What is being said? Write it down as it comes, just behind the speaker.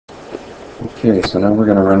Okay, so now we're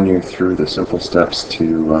going to run you through the simple steps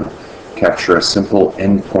to capture a simple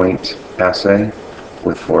endpoint assay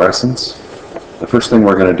with fluorescence. The first thing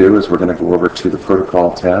we're going to do is we're going to go over to the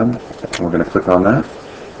Protocol tab, and we're going to click on that.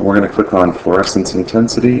 And we're going to click on Fluorescence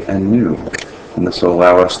Intensity and New. And this will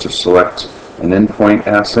allow us to select an endpoint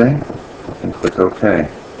assay and click OK.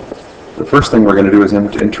 The first thing we're going to do is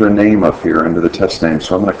enter a name up here under the test name.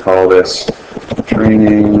 So I'm going to call this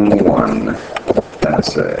Training 1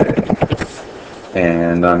 Assay.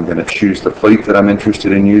 And I'm going to choose the plate that I'm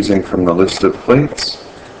interested in using from the list of plates.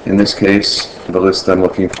 In this case, the list I'm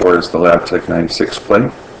looking for is the LabTech 96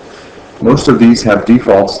 plate. Most of these have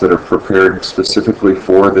defaults that are prepared specifically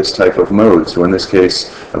for this type of mode. So in this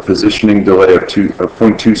case, a positioning delay of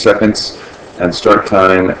 0.2 seconds and start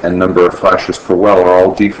time and number of flashes per well are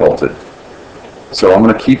all defaulted. So I'm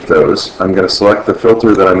going to keep those. I'm going to select the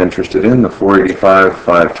filter that I'm interested in, the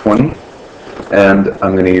 485-520. And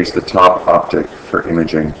I'm going to use the top optic for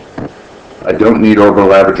imaging. I don't need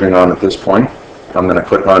over-lavaging on at this point. I'm going to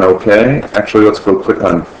click on OK. Actually, let's go click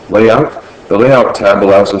on Layout. The Layout tab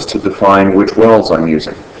allows us to define which wells I'm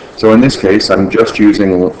using. So in this case, I'm just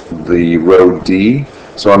using the row D.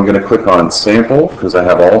 So I'm going to click on Sample, because I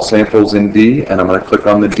have all samples in D, and I'm going to click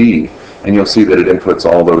on the D. And you'll see that it inputs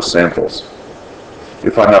all those samples.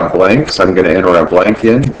 If I have blanks, I'm going to enter a blank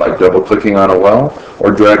in by double-clicking on a well or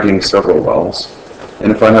dragging several wells.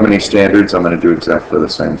 And if I have any standards, I'm going to do exactly the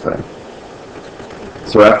same thing.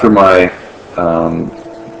 So after my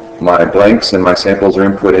blanks and my samples are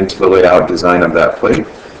input into the layout design of that plate,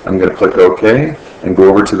 I'm going to click OK and go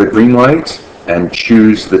over to the green light and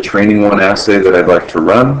choose the Training 1 assay that I'd like to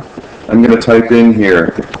run. I'm going to type in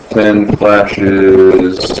here 10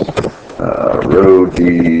 flashes, row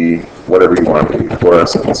D, whatever you want to be,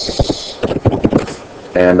 fluorescence.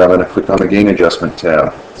 And I'm going to click on the gain adjustment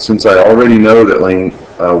tab. Since I already know that lane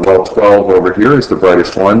well 12 over here is the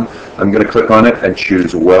brightest one, I'm going to click on it and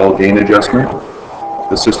choose well gain adjustment.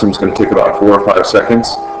 The system's going to take about 4 or 5 seconds.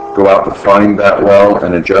 Go out and find that well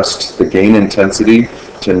and adjust the gain intensity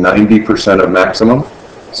to 90% of maximum.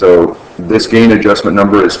 So this gain adjustment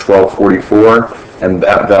number is 1244, and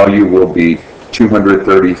that value will be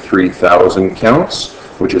 233,000 counts,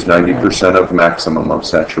 which is 90% of maximum of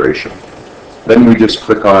saturation. Then we just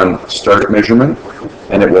click on Start Measurement,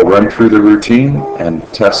 and it will run through the routine and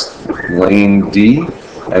test lane D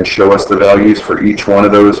and show us the values for each one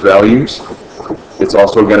of those values. It's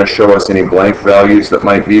also going to show us any blank values that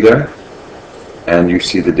might be there, and you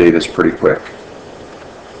see the data is pretty quick.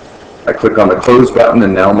 I click on the Close button,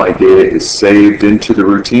 and now my data is saved into the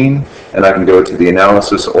routine, and I can go to the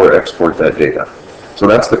analysis or export that data. So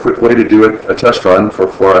that's the quick way to do a test run for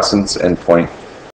Fluorescence Endpoint